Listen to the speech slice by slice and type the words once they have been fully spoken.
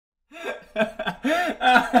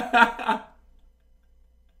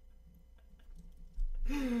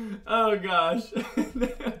Oh gosh.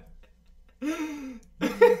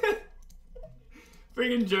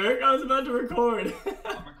 Freaking jerk, I was about to record.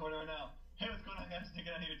 I'm recording right now. Hey, what's going on, guys? Nick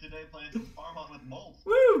out here today playing some Farm Hunt with Molt.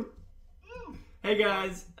 Woo! Woo! Hey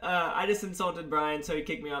guys, I just insulted Brian, so he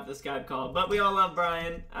kicked me off the Skype call. But we all love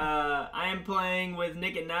Brian. I am playing with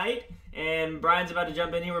NickatNyte, and Brian's about to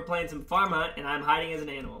jump in here. We're playing some Farm Hunt, and I'm hiding as an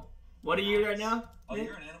animal. What are you right now? Oh,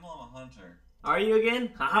 you're an animal, I'm a hunter. Are you again?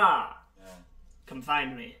 Haha! Yeah. Come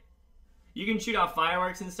find me. You can shoot off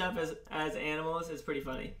fireworks and stuff as animals. It's pretty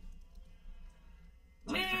funny.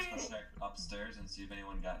 Let me first go check upstairs and see if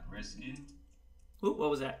anyone got risky. Ooh, what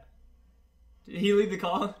was that? Did he leave the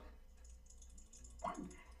call?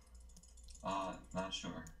 Not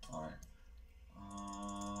sure. Alright.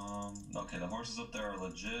 Okay, the horses up there are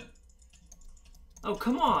legit. Oh,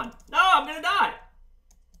 come on! No, I'm gonna die!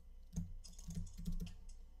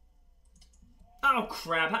 Oh,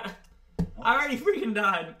 crap. I already freaking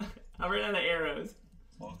died. I ran out of arrows.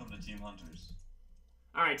 Welcome to Team Hunters.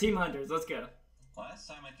 Alright, Team Hunters, let's go. Last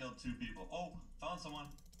time I killed 2 people. Oh, found someone.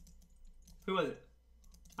 Who was it?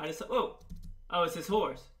 I just saw. Oh! Oh, it's this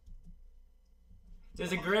horse.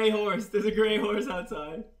 There's a gray horse. There's a gray horse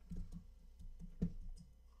outside.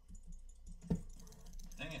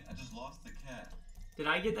 Dang it, I just lost the cat. Did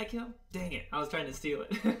I get that kill? Dang it, I was trying to steal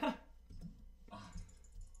it.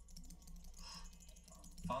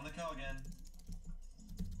 Found the cow again.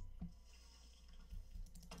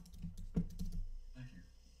 Thank you.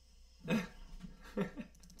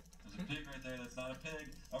 There's a pig right there. That's not a pig.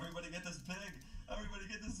 Everybody get this pig. Everybody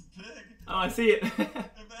get this pig. Oh, I see it.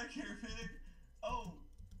 Get back here, pig. Oh,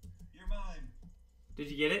 you're mine. Did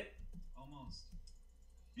you get it? Almost.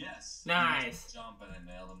 Yes. Nice. Jump and I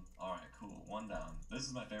nailed him. All right, cool. 1 down. This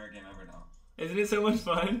is my favorite game ever now. Isn't it so much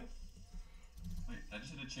fun? Wait, I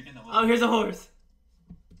just hit a chicken that was. Oh, here's a horse.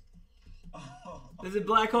 Oh. There's a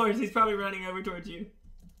black horse. He's probably running over towards you.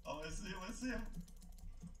 Oh, I see him. I see him.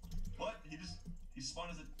 What? He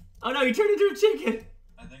spawned as a. Oh no, he turned into a chicken.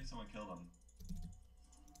 I think someone killed him.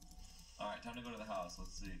 Alright, time to go to the house.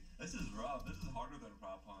 Let's see. This is rough. This is harder than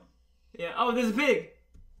prop hunt. Yeah. Oh, there's a pig.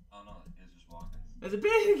 Oh no, he's just walking. There's a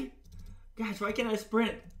pig. Gosh, why can't I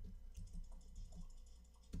sprint?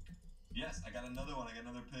 Yes, I got another one. I got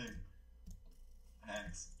another pig.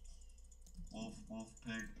 Hacks. Wolf, wolf,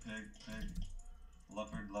 pig, pig, pig.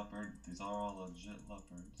 Leopard, leopard. These are all legit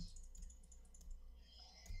leopards.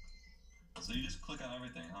 So you just click on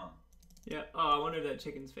everything, huh? Yeah. Oh, I wonder if that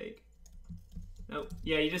chicken's fake. Nope.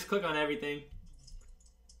 Yeah, you just click on everything.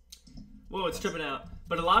 Whoa, it's tripping out.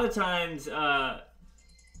 But a lot of times, the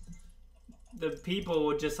people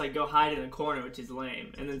would just like go hide in a corner, which is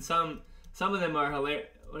lame. And then some of them are hilarious.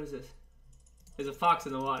 What is this? There's a fox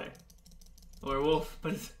in the water, or a wolf,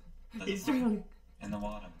 but he's drowning. In the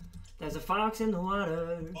water. There's a fox in the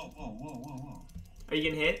water. Whoa, whoa, whoa, whoa, whoa. Are you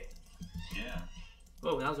getting hit? Yeah.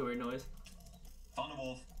 Whoa, that was a weird noise. Found a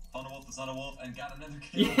wolf. Found a wolf that's not a wolf, and got another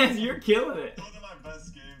kill. Yes, you're killing it. One of my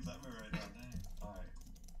best games ever right now. Dang. Alright.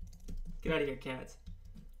 Get out of here, cats.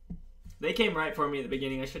 They came right for me at the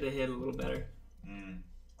beginning. I should have hit a little better.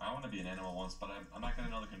 I want to be an animal once, but I'm not going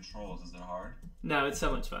to know the controls. Is it hard? No, it's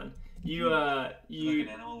so much fun. You like an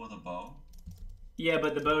animal with a bow? Yeah,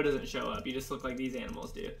 but the bow doesn't show up. You just look like these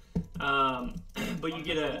animals do. But you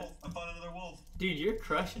get a... Wolf. I found another wolf. Dude, you're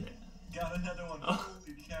crushing it. Got another one. Oh.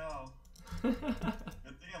 Holy cow. Good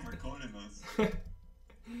thing I'm recording this.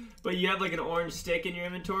 But you have like an orange stick in your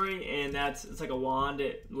inventory, and it's like a wand.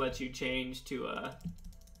 It lets you change to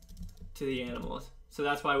the animals. So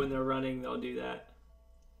that's why when they're running, they'll do that.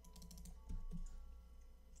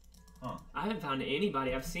 Huh. I haven't found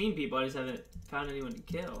anybody. I've seen people. I just haven't found anyone to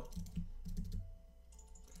kill.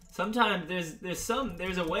 Sometimes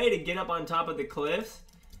there's a way to get up on top of the cliffs,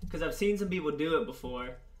 because I've seen some people do it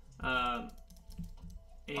before. And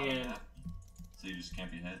so you just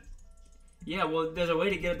can't be hit? yeah, well, there's a way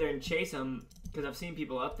to get up there and chase them, because I've seen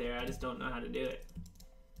people up there. I just don't know how to do it.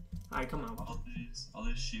 Alright, come on. All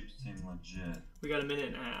these sheep seem legit. We got a minute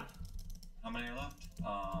and a half. How many are left?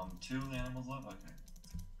 2 animals left? Okay.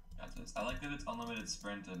 Got this. I like that it's unlimited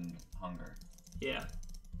sprint and hunger. Yeah.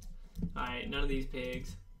 Alright, none of these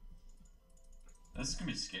pigs. This is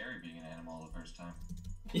gonna be scary being an animal the first time.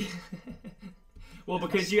 Well,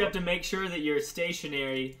 because you have to make sure that you're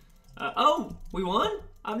stationary. Oh, we won?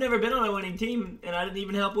 I've never been on a winning team, and I didn't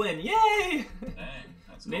even help win. Yay! Dang,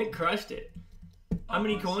 that's cool. Nick crushed it. How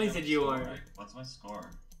many coins did you earn? What's my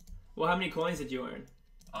score? Well, how many coins did you earn?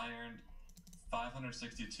 I earned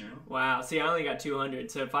 562. Wow, see, I only got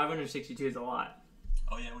 200, so 562 is a lot.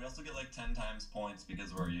 Oh yeah, we also get like 10 times points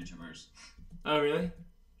because we're YouTubers. Oh, really?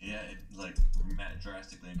 Yeah, it like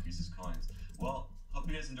drastically increases coins. Well, hope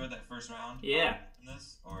you guys enjoyed that first round. Yeah. In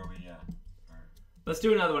this, or are we? Let's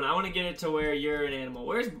do another one. I want to get it to where you're an animal.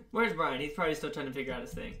 Where's Brian? He's probably still trying to figure out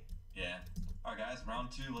his thing. Yeah. All right, guys.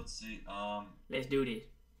 Round 2. Let's see. Let's do this.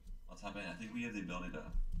 What's happening? I think we have the ability to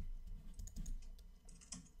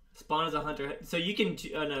spawn as a hunter. So you can.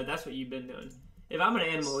 Oh no, that's what you've been doing. If I'm an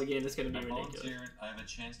animal again, it's gonna be ridiculous. I have a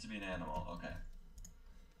chance to be an animal. Okay.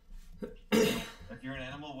 So, if you're an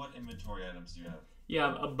animal, what inventory items do you have? You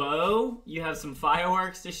have a bow. You have some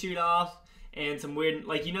fireworks to shoot off. And some weird,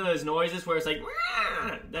 like, you know those noises where it's like,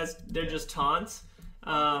 they're just taunts.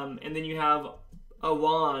 And then you have a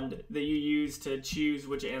wand that you use to choose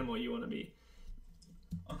which animal you want to be.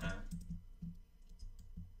 Okay.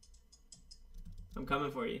 I'm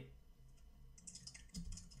coming for you.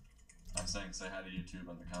 I'm saying say hi to YouTube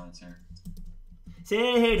on the comments here.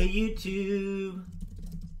 Say hey to YouTube.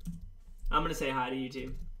 I'm gonna say hi to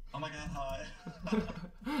YouTube. Oh my god, hi.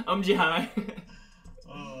 I'm Jai.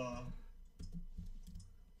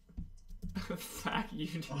 Fuck you.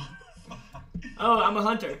 Oh, I'm a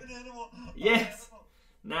hunter. An animal. Yes. Animal.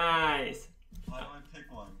 Nice. Why do I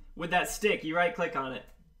pick one? With that stick, you right click on it.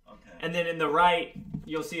 Okay. And then in the right,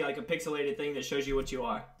 you'll see like a pixelated thing that shows you what you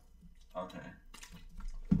are. Okay.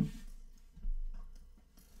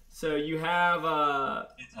 So you have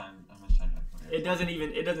it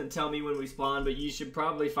doesn't tell me when we spawn, but you should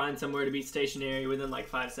probably find somewhere to be stationary within like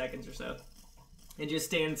 5 seconds or so. And just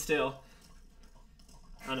stand still.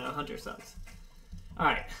 I know, hunter sucks.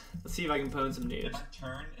 Alright, let's see if I can pwn some noobs. If I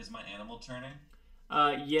turn, is my animal turning?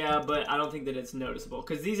 Yeah, but I don't think that it's noticeable.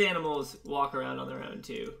 Because these animals walk around on their own,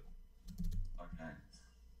 too. Okay.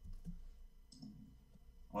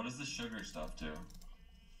 What does the sugar stuff do?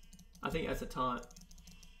 I think that's a taunt.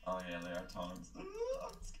 Oh yeah, they are taunts. I'm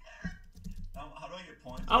scared. How do I get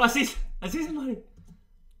points? Oh, I see somebody.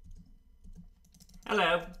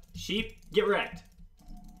 Hello, sheep. Get wrecked.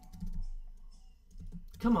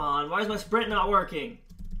 Come on, why is my sprint not working?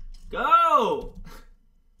 Go!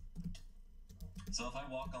 So if I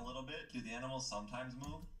walk a little bit, do the animals sometimes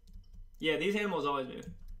move? Yeah, these animals always move.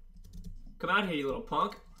 Come out here, you little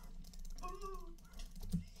punk.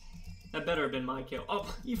 That better have been my kill.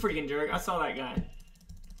 Oh, you freaking jerk. I saw that guy.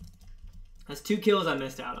 That's 2 kills I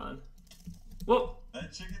missed out on. Whoa!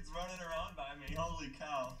 That chicken's running around by me. Holy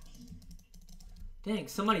cow. Dang,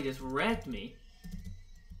 somebody just wrecked me.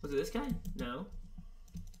 Was it this guy? No.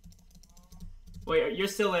 Wait, you're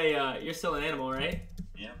still an animal, right?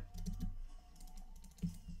 Yep.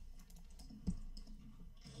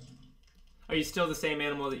 Are you still the same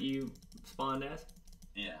animal that you spawned as?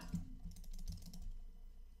 Yeah.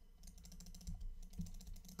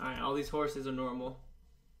 Alright, all these horses are normal.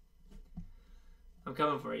 I'm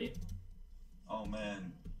coming for you. Oh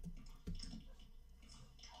man.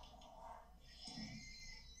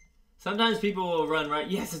 Sometimes people will run right.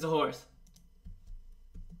 Yes, it's a horse.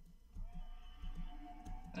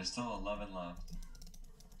 There's still 11 left.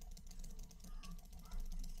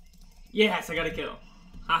 Yes, I got a kill.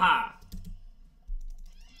 Haha.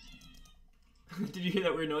 Did you hear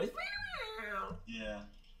that weird noise? Yeah.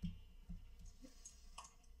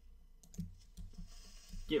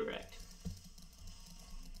 Get wrecked.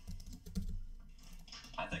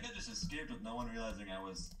 I think I just escaped with no one realizing I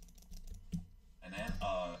was an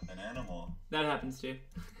animal. That happens too.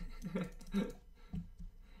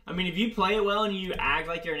 I mean, if you play it well and you act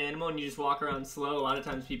like you're an animal and you just walk around slow, a lot of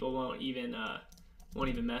times people won't even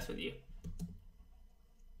mess with you.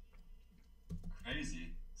 Crazy.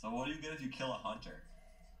 So what do you get if you kill a hunter?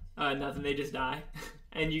 Nothing. They just die,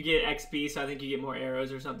 and you get XP. So I think you get more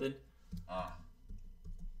arrows or something.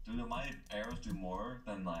 Do my arrows do more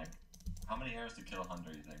than like? How many arrows to kill a hunter?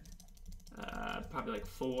 You think? Probably like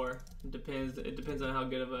 4. It depends on how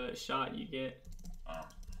good of a shot you get.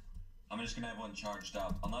 I'm just gonna have one charged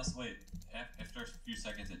up. Unless, wait, after a few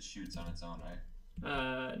seconds it shoots on its own,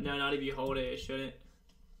 right? No, not if you hold it. It shouldn't.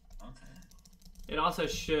 Okay. It also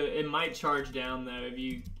should. It might charge down though if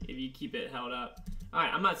you keep it held up. All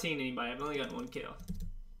right, I'm not seeing anybody. I've only gotten 1 kill.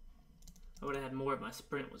 I would have had more if my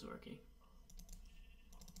sprint was working.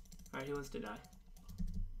 All right, who wants to die?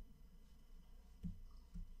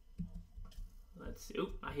 Let's see.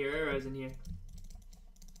 Oop, I hear arrows in here.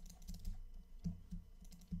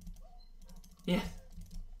 Yeah.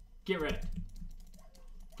 Get wrecked.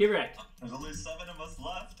 Get wrecked. There's only 7 of us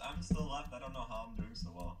left. I'm still left. I don't know how I'm doing so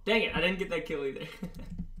well. Dang it, I didn't get that kill either.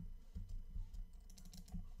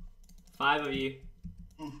 5 of you.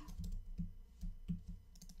 Oof.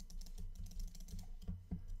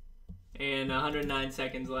 And 109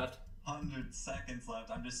 seconds left. 100 seconds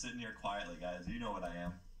left. I'm just sitting here quietly, guys. You know what I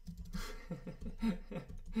am.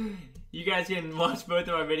 You guys can watch both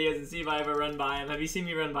of our videos and see if I ever run by him. Have you seen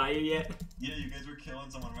me run by you yet? Yeah, you guys were killing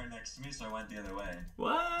someone right next to me, so I went the other way.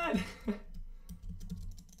 What?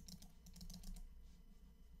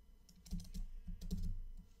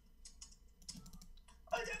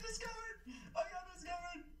 I got discovered! I got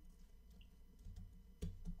discovered!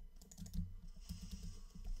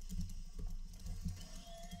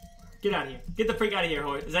 Get out of here. Get the freak out of here,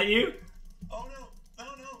 horse. Is that you? Oh no!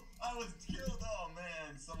 Oh no! I was killed! Oh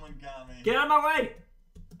man, someone got me. Get out of my way!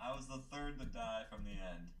 I was the third to die from the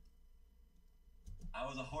end. I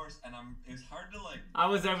was a horse, and it was hard to like... I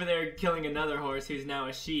was over there killing another horse who's now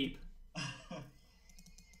a sheep.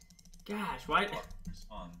 Gosh, why...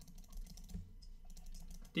 Respawn.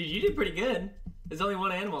 Dude, you did pretty good. There's only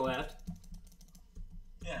one animal left.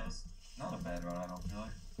 Yeah, it was not a bad run, I don't feel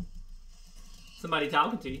like. Somebody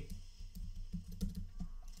talking to you.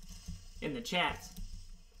 In the chats.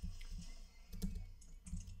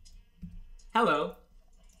 Hello.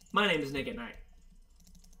 My name is NickatNyte.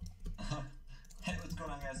 Hey, what's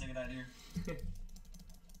going on, guys? NickatNyte here.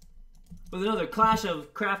 With another Clash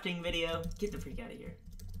of Crafting video. Get the freak out of here.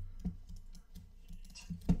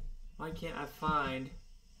 Why can't I find...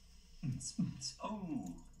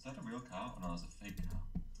 Oh, is that a real cow? Oh, no, it's a fake cow.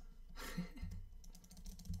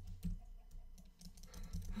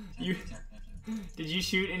 You... Did you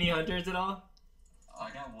shoot any hunters at all?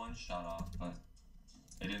 I got one shot off, but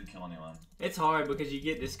it didn't kill anyone. It's hard because you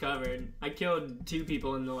get discovered. I killed 2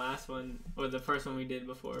 people in the last one, or the first one we did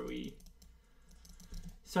before we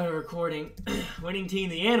started recording. Winning team,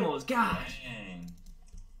 the animals. Gosh. Dang.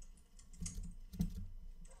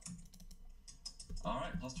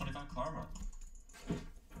 Alright, plus 25 karma.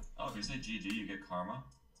 Oh, if you say GG, you get karma?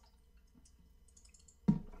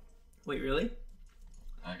 Wait, really?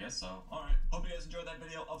 I guess so. Alright, hope you guys enjoyed that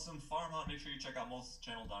video of some farm hunt. Make sure you check out Molt's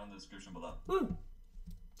channel down in the description below. Woo!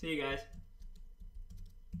 See you guys.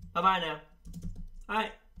 Bye-bye now.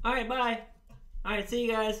 Alright, bye. Alright, see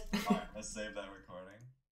you guys. Alright, let's save that recording.